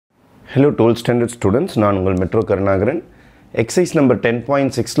Hello 12th standard students, நான் உங்கள் metro Karunakaran. Exercise number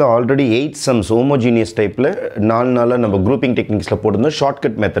 10.6 already 8 sums homogeneous type நாலு நம்ம grouping techniques போட்டுருந்தோம்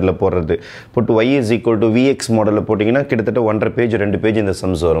shortcut method போடுறது போட்டு y is equal to vx model போட்டிங்கன்னா கிட்டத்தட்ட 1.5 பேஜ் 2 பேஜ் இந்த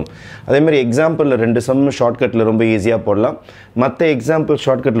sums வரும். அதே மாதிரி எக்ஸாம்பிளில் 2 sum ஷார்ட்கட்டில் ரொம்ப ஈஸியாக போடலாம். மற்ற எக்ஸாம்பிள்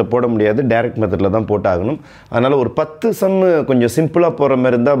ஷார்ட்கட்டில் போட முடியாது, டைரக்ட் மெத்தடில் தான் போட்டாகணும். அதனால் ஒரு 10 sum கொஞ்சம் சிம்பிளாக போகிற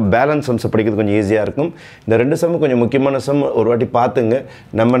மாதிரி இருந்தால் பேலன்ஸ் சம்ஸை படிக்கிறது கொஞ்சம் ஈஸியாக இருக்கும். இந்த 2 sum கொஞ்சம் முக்கியமான sum ஒரு வாட்டி பார்த்துங்க.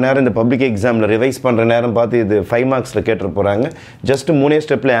 நம்ம நேரம் இந்த பப்ளிக் எக்ஸாமில் ரிவைஸ் பண்ணுற நேரம் பார்த்து இது 5 மார்க்ஸில் கேட்டுருப்போம். ஜஸ்ட் 3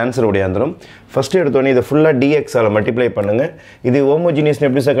 ஸ்டெப்ல ஆன்சர் ஓடியாந்துரும். ஃபர்ஸ்ட் எடுத்தோனே இதை ஃபுல்லா dx ஆல மல்டிப்ளை பண்ணுங்க. இது ஹோமோஜீனியஸ்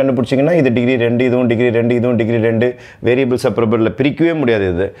எப்படி சார் கண்டுபிடிச்சீங்கன்னா இது டிகிரி 2 இதுவும் டிகிரி 2 இதுவும் டிகிரி 2 வேரியபிள் செப்பரபிள்ல பிரிக்கவே முடியாது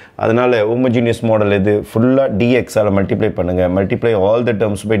இது. அதனால ஹோமோஜீனியஸ் மாடல் இது ஃபுல்லா dx ஆல மல்டிப்ளை பண்ணுங்க. Multiply all the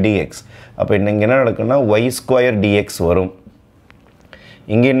terms by dx. அப்ப இங்க என்ன நடக்கும்னா y² dx வரும்.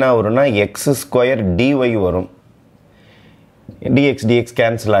 இங்க என்ன வரும்னா x² dy வரும். dx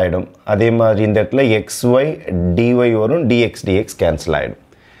cancel ஆயிடும். அதே மாதிரி இந்த இடத்துல xy dy வரும், dx cancel ஆயிடும்.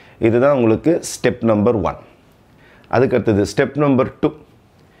 இதுதான் உங்களுக்கு ஸ்டெப் நம்பர் 1. அதுக்கு அடுத்தது ஸ்டெப் நம்பர் 2.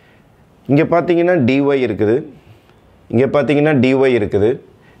 இங்கே பார்த்தீங்கன்னா dy இருக்குது, இங்கே பார்த்தீங்கன்னா dy இருக்குது.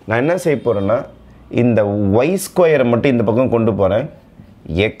 நான் என்ன செய்ய போகிறேன்னா இந்த y² மட்டும் இந்த பக்கம் கொண்டு போகிறேன்.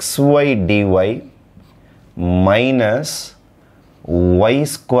 xy dy minus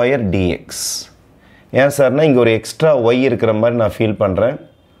y² dx. ஏன் சார்னா இங்கே ஒரு எக்ஸ்ட்ரா y இருக்கிற மாதிரி நான் ஃபீல் பண்ணுறேன்.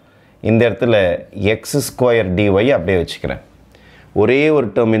 இந்த இடத்துல x² dy அப்படியே வச்சுக்கிறேன். ஒரே ஒரு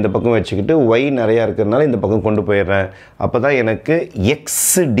டேர்ம் இந்த பக்கம் வச்சுக்கிட்டு y நிறையா இருக்கிறதுனால இந்த பக்கம் கொண்டு போயிடுறேன். அப்போ தான் எனக்கு x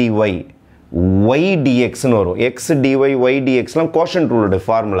dy y dxன்னு வரும். x dy y dxலாம் quotient ரூலோட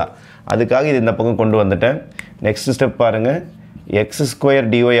formula. அதுக்காக இது இந்த பக்கம் கொண்டு வந்துட்டேன். நெக்ஸ்ட் ஸ்டெப் பாருங்கள், x²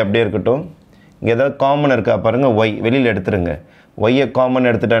 dy அப்படியே இருக்கட்டும். இங்கே ஏதாவது காமன் இருக்கா பாருங்கள், y வெளியில் எடுத்துருங்க. y காமன்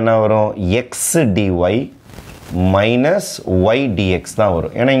எடுத்துட்டா என்ன வரும், x dy minus y dx தான்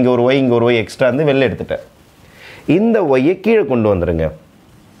வரும். ஏன்னா இங்கே ஒரு y இங்கே ஒரு y எக்ஸ்ட்ரா வந்து வெளில எடுத்துட்டேன். இந்த y கீழே கொண்டு வந்துடுங்க.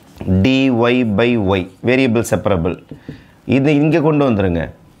 dy by y variable separable, இது இங்கே கொண்டு வந்துடுங்க.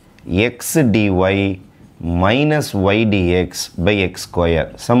 x dy minus y dx by x².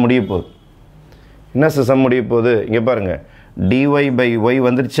 Some முடிய போகுது. என்ன சார் சம் முடிய போகுது? இங்கே பாருங்கள், dy by y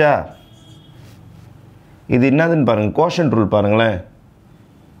வந்துருச்சா? இது என்னதுன்னு பாருங்கள், கோஷன்ட் ரூல் பாருங்களேன்.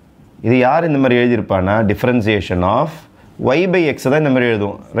 இது யார் இந்த மாதிரி எழுதியிருப்பானா, differentiation of y by x தான் இந்த மாதிரி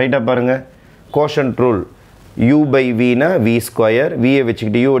எழுதுவோம். ரைட்டாக பாருங்கள், quotient rule u by vனா v², vயை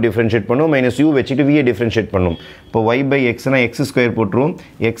வச்சுக்கிட்டு u டிஃப்ரென்ஷியேட் பண்ணும், மைனஸ் u வச்சுக்கிட்டு vயை டிஃப்ரென்ஷியேட் பண்ணும். இப்போ y by xனா x² போட்டுருவோம்.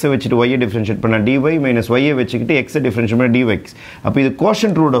 x வச்சுட்டு y டிஃப்ரென்ஷியேட் பண்ணால் dy மைனஸ் y வச்சுக்கிட்டு x டிஃப்ரென்ஷியேட் பண்ணால் dx. அப்போ இது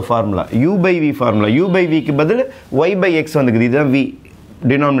quotient ரூலோட formula, u by v formula. u by vக்கு பதில் y by x வந்துக்குது. இதுதான் v,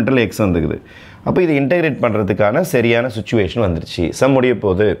 டினாமினேட்டரில் x வந்துக்குது. அப்போ இதை இன்டெகிரேட் பண்ணுறதுக்கான சரியான சுச்சுவேஷன் வந்துருச்சு. சம் முடிய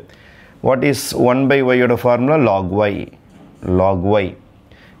போகுது. What is 1 by y formula? log y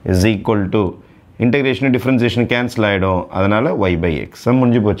is equal to integration differentiation cancel ஆகிடும். அதனால் y by x. சம்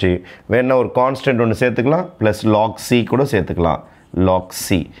முடிஞ்சு போச்சு. வேணா ஒரு கான்ஸ்டன்ட் ஒன்று சேர்த்துக்கலாம், ப்ளஸ் log c கூட சேர்த்துக்கலாம். log c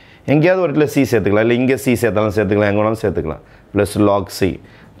எங்கேயாவது ஒரு இடத்துல c சேர்த்துக்கலாம், இல்லை இங்கே c சேர்த்தாலும் சேர்த்துக்கலாம், எங்கே வேணாலும் சேர்த்துக்கலாம். ப்ளஸ் log c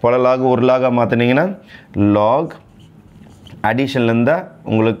பல லாக் ஒரு லாகாக மாற்றினீங்கன்னா log அடிஷனில் இருந்தால்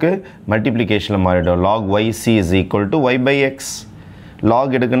உங்களுக்கு மல்டிப்ளிகேஷனில் மாறிடும். log yc is equal to y by x.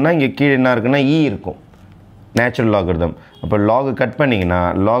 Lock எடுக்குன்னா இங்கே கீழே என்ன இருக்குன்னா e இருக்கும், நேச்சுரல் லாகரிதம். அப்போ லாகு கட்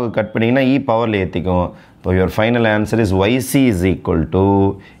பண்ணிங்கன்னா e பவரில் ஏற்றிக்கும். இப்போ your final answer is yc is equal to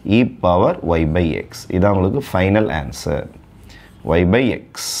e power y by x. இதான் உங்களுக்கு final answer, y by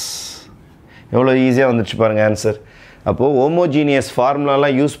x. எவ்வளோ ஈஸியாக வந்துச்சு பாருங்கள் ஆன்சர். அப்போது ஹோமோஜீனியஸ்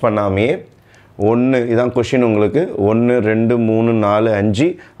ஃபார்முலாலாம் யூஸ் பண்ணாமே இதான் கொஷின் உங்களுக்கு 1 2 3 4 5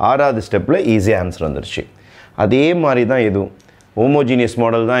 6வது ஸ்டெப்பில் ஈஸியாக ஆன்சர் வந்துருச்சு. அதே மாதிரி தான் இதுவும் ஹோமோஜீனியஸ்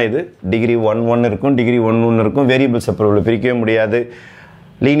மாடல் தான் இது. டிகிரி 1 இருக்கும், டிகிரி 1 இருக்கும். வேரியபிள் செப்பரபிள் பிரிக்கவே முடியாது,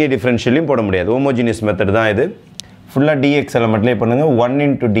 லீனியர் டிஃபரன்ஷியலையும் போட முடியாது. ஹோமோஜீனியஸ் மெத்தட் தான் இது. ஃபுல்லாக dx எல்லாம் மல்டிப்ளை பண்ணுங்கள். 1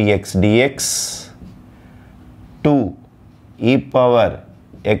 into dx 2 e power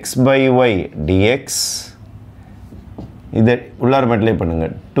x by y dx. இதை உள்ளார மல்டிப்ளை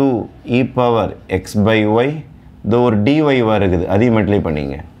பண்ணுங்கள். 2 e power x by y, இது ஒரு dy வருகுது, அதையும் மல்டிப்ளை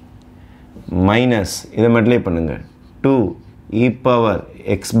பண்ணிங்க. மைனஸ் இதை மல்டிப்ளை பண்ணுங்கள். 2 e power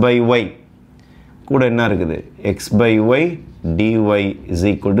x by y கூட என்ன இருக்குது, x by y dy is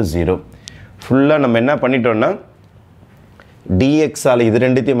equal to 0. ஃபுல்லாக நம்ம என்ன பண்ணிட்டோம்னா dx ஆல் இது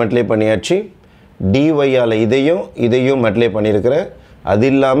ரெண்டுத்தையும் மல்டிப்ளை பண்ணியாச்சு, dy ஆல் இதையும் மல்டிப்ளை பண்ணியிருக்கிற, அது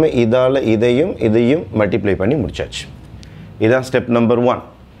இல்லாமல் இதால் இதையும் மல்டிப்ளை பண்ணி முடிச்சாச்சு. இதுதான் ஸ்டெப் நம்பர் 1.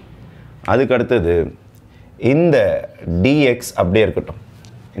 அதுக்கு அடுத்தது இந்த dx அப்படியே இருக்கட்டும்,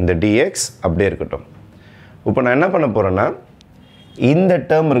 இந்த dx அப்படியே இருக்கட்டும். இப்போ நான் என்ன பண்ண போகிறேன்னா இந்த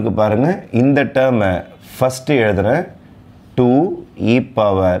டேர்ம் இருக்குது பாருங்கள், இந்த டேர்மை ஃபஸ்ட்டு எழுதுகிறேன். 2 e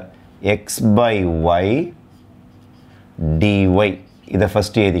power x by y dy இதை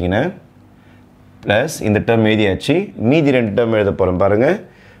ஃபர்ஸ்ட் எழுதிக்கினேன் ப்ளஸ் இந்த டேர்ம் எழுதியாச்சு மீதி ரெண்டு டேர்ம் எழுத போகிறோம் பாருங்கள்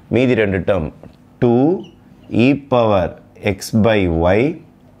மீதி ரெண்டு term 2 e power x by y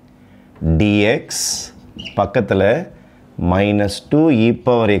dx பக்கத்தில் minus 2 e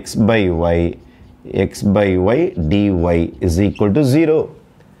power x by y dy is equal to 0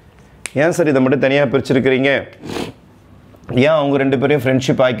 ஏன் சார் இதை மட்டும் தனியாக பிரிச்சிருக்கிறீங்க ஏன் அவங்க ரெண்டு பேரையும்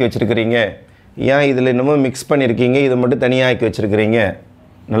ஃப்ரெண்ட்ஷிப் ஆக்கி வச்சுருக்கிறீங்க ஏன் இதில் இன்னமும் மிக்ஸ் பண்ணியிருக்கீங்க இதை மட்டும் தனியாக ஆக்கி வச்சுருக்கிறீங்க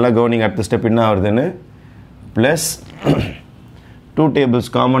நல்லா கவனிங்க அடுத்த ஸ்டெப் என்ன ஆகுதுன்னு ப்ளஸ் 2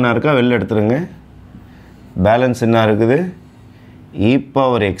 டேபிள்ஸ் காமனாக இருக்கா வெளில எடுத்துருங்க பேலன்ஸ் என்ன இருக்குது e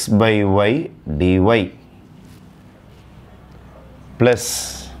power x by y dy plus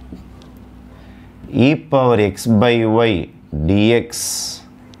e power x by y dx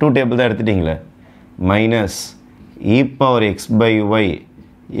 2 table தான் எடுத்துட்டீங்களே minus e power x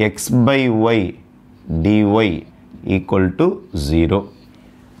by y dy equal to 0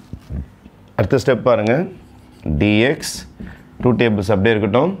 அடுத்த ஸ்டெப் பாருங்க dx 2 டேபிள்ஸ் அப்படியே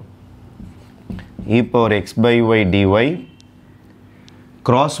இருக்கட்டும் e power x by y dy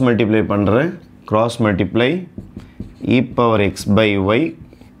cross multiply பண்ணுறேன் cross multiply e power x by y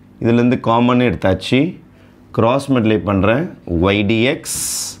இதிலிருந்து common எடுத்தாச்சு cross multiply பண்ணுறேன் y dx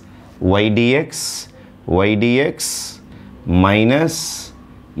minus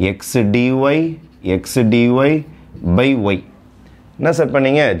x dy by y என்ன sir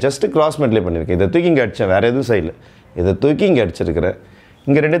பண்ணீங்க ஜஸ்ட் cross multiply பண்ணியிருக்கேன் இதை தூக்கி இங்கே அடித்தேன் வேறு எதுவும் சைடில் இதை தூக்கி இங்கே அடிச்சிருக்கிறேன்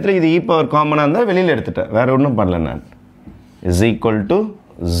இங்கே ரெண்டுத்துல இது e power காமனாக இருந்தால் வெளியில் எடுத்துட்டேன் வேறு ஒன்றும் பண்ணல நான் is equal to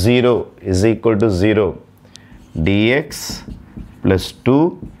 0 dx plus 2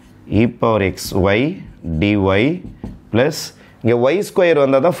 e power xy dy plus இங்கே y ஸ்கொயர்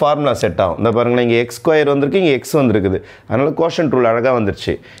வந்தால் தான் ஃபார்முலா செட் ஆகும் இந்த பாருங்களேன் இங்கே x ஸ்கொயர் வந்திருக்கு இங்கே x வந்திருக்குது அதனால் கோஷன்ட் ரூல் அழகாக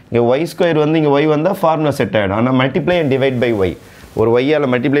வந்துருச்சு இங்கே y ஸ்கொயர் வந்து இங்கே y வந்தால் ஃபார்முலா செட் ஆகிடும் ஆனால் multiply and divide by y ஒரு y-ஆல்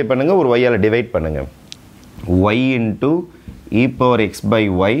மல்டிப்ளை பண்ணுங்கள் ஒரு y-ஆல் டிவைட் பண்ணுங்கள் y into e power x by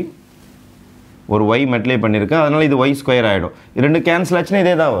y ஒரு y மல்டிப்ளை பண்ணியிருக்கேன் அதனால் இது y ஸ்கொயர் ஆகிடும் ரெண்டு கேன்சல் ஆச்சுன்னா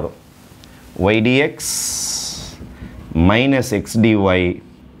இதே தான் வரும் y dx minus x dy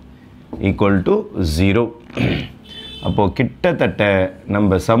equal to 0 அப்போது கிட்டத்தட்ட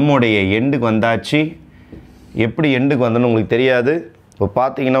நம்ம சம்முடைய எண்டுக்கு வந்தாச்சு எப்படி எண்டுக்கு வந்தோன்னு உங்களுக்கு தெரியாது இப்போ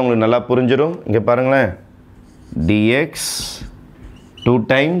பார்த்தீங்கன்னா உங்களுக்கு நல்லா புரிஞ்சிடும் இங்கே பாருங்களேன் dx 2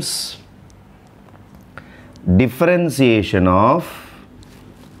 times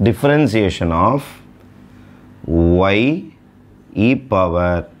differentiation of y e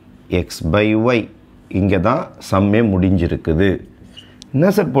power x by y இங்கே தான் சம்மே முடிஞ்சிருக்குது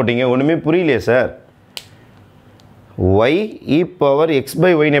என்ன சார் போட்டிங்க ஒன்றுமே புரியலையே sir y e power x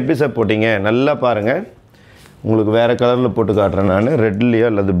by y எப்படி சார் போட்டிங்க நல்லா பாருங்கள் உங்களுக்கு வேறு கலரில் போட்டு காட்டுறேன் நான் ரெட்லேயோ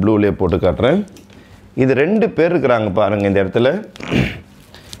அல்லது ப்ளூலேயோ போட்டு காட்டுறேன் இது ரெண்டு பேர் இருக்கிறாங்க பாருங்கள் இந்த இடத்துல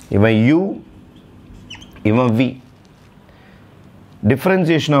இவன் u இவன் v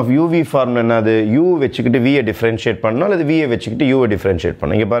differentiation of uv form என்னது u வச்சுக்கிட்டு v-ஐ டிஃப்ரென்ஷியேட் பண்ணணும் அல்லது v-ஐ வச்சுக்கிட்டு u-ஐ டிஃப்ரென்ஷியேட்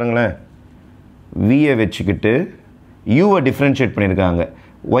பண்ணணும் இங்கே பாருங்களேன் v-ஐ வச்சுக்கிட்டு u-ஐ டிஃப்ரென்ஷியேட் பண்ணியிருக்காங்க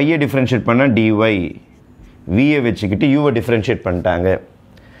y-ஐ டிஃப்ரென்ஷியேட் பண்ணால் dy v-ஐ வச்சுக்கிட்டு u-ஐ டிஃப்ரென்ஷியேட் பண்ணிட்டாங்க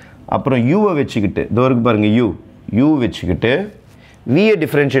அப்புறம் u-ஐ வச்சுக்கிட்டு இதோருக்கு பாருங்கள் u வச்சுக்கிட்டு v-ஐ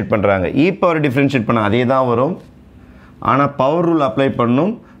டிஃப்ரென்ஷியேட் பண்ணுறாங்க e பவர் டிஃப்ரென்ஷியேட் பண்ண அதே தான் வரும் ஆனால் பவர் ரூல் அப்ளை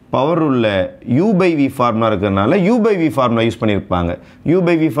பண்ணும் power ரூலில் u by v formula இருக்கிறதுனால u by v formula use பண்ணியிருப்பாங்க u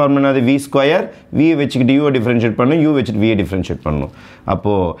by v ஃபார்முலா அது v ஸ்கொயர் v வச்சுக்கிட்டு u டிஃப்ரென்ஷியேட் பண்ணணும் u வச்சுட்டு v டிஃப்ரென்ஷியேட் பண்ணணும்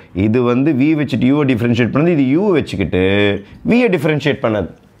அப்போது இது வந்து v வச்சுட்டு u டிஃப்ரென்ஷியேட் பண்ணது இது u வச்சுக்கிட்டு v டிஃப்ரென்ஷியேட் பண்ணது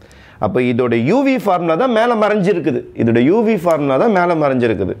அப்போ இதோட uv ஃபார்முலா தான் மேலே மறைஞ்சிருக்குது இதோட uv ஃபார்முலா தான் மேலே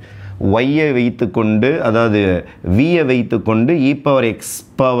மறைஞ்சிருக்குது y-ஐ வைத்துக்கொண்டு அதாவது v-ஐ வைத்துக்கொண்டு e பவர் x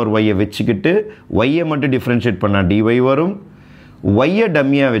பவர் y-ஐ வச்சுக்கிட்டு y-ஐ மட்டும் டிஃப்ரென்ஷியேட் பண்ணால் dy வரும் y-ஐ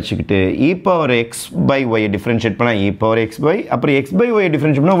டம்மியாக வச்சுக்கிட்டு e power x by y-ஐ differentiate பண்ணால் e பவர் x பை அப்புறம் x பை y-ஐ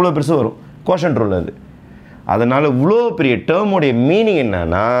டிஃப்ரென்ஷியேட் பண்ணால் இவ்வளோ பெருசு வரும் கோஷன்ட் ரூல் அது அதனால் இவ்வளோ பெரிய டேர்முடைய மீனிங்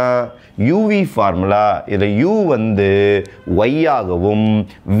என்னன்னா uv ஃபார்முலா இதில் u வந்து y ஆகவும்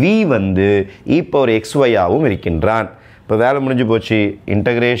v வந்து e பவர் xy ஆகவும் இருக்கின்றான் இப்போ வேலை முடிஞ்சு போச்சு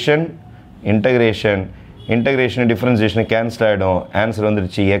இன்டகிரேஷன் டிஃப்ரென்சியேஷன் கேன்சல் ஆகிடும் ஆன்சர்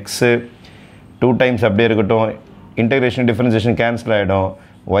வந்துடுச்சு எக்ஸு 2 டைம்ஸ் அப்படியே இருக்கட்டும் இன்டகிரேஷன் டிஃப்ரென்சியேஷன் கேன்சல் ஆகிடும்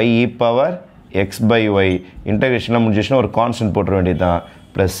y e power x by y இன்டகிரேஷன்லாம் முடிஞ்சிச்சுன்னா ஒரு கான்ஸ்டன்ட் போட்டுற வேண்டியது தான்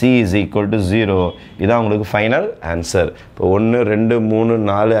plus C is equal to 0. இதான் உங்களுக்கு ஃபைனல் ஆன்சர். இப்போ 1 2 3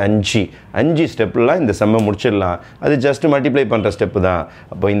 4 5 ஸ்டெப்லாம் இந்த செம்மை முடிச்சிடலாம். அது ஜஸ்ட் மல்டிப்ளை பண்ணுற ஸ்டெப்பு தான்.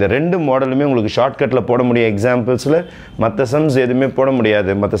 அப்போ இந்த 2 மாடலுமே உங்களுக்கு ஷார்ட்கட்டில் போட முடியும் எக்ஸாம்பிள்ஸில். மற்ற சம்ஸ் எதுவுமே போட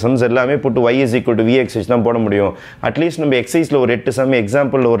முடியாது. மற்ற சம்ஸ் எல்லாமே போட்டு y is equal to vx வச்சு தான் போட முடியும். அட்லீஸ்ட் நம்ம எக்ஸசைஸில் ஒரு 8 சம்,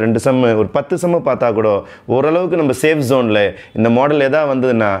 எக்ஸாம்பிளில் ஒரு 2 சம், ஒரு 10 சம்மு பார்த்தா கூட ஓரளவுக்கு நம்ம சேஃப் ஜோனில் இந்த மாடல் எதாவது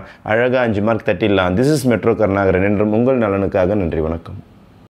வந்ததுன்னா அழகாக 5 mark தட்டிடலாம். This is metro Karunakaran என்றும் உங்கள் நலனுக்காக. நன்றி, வணக்கம்.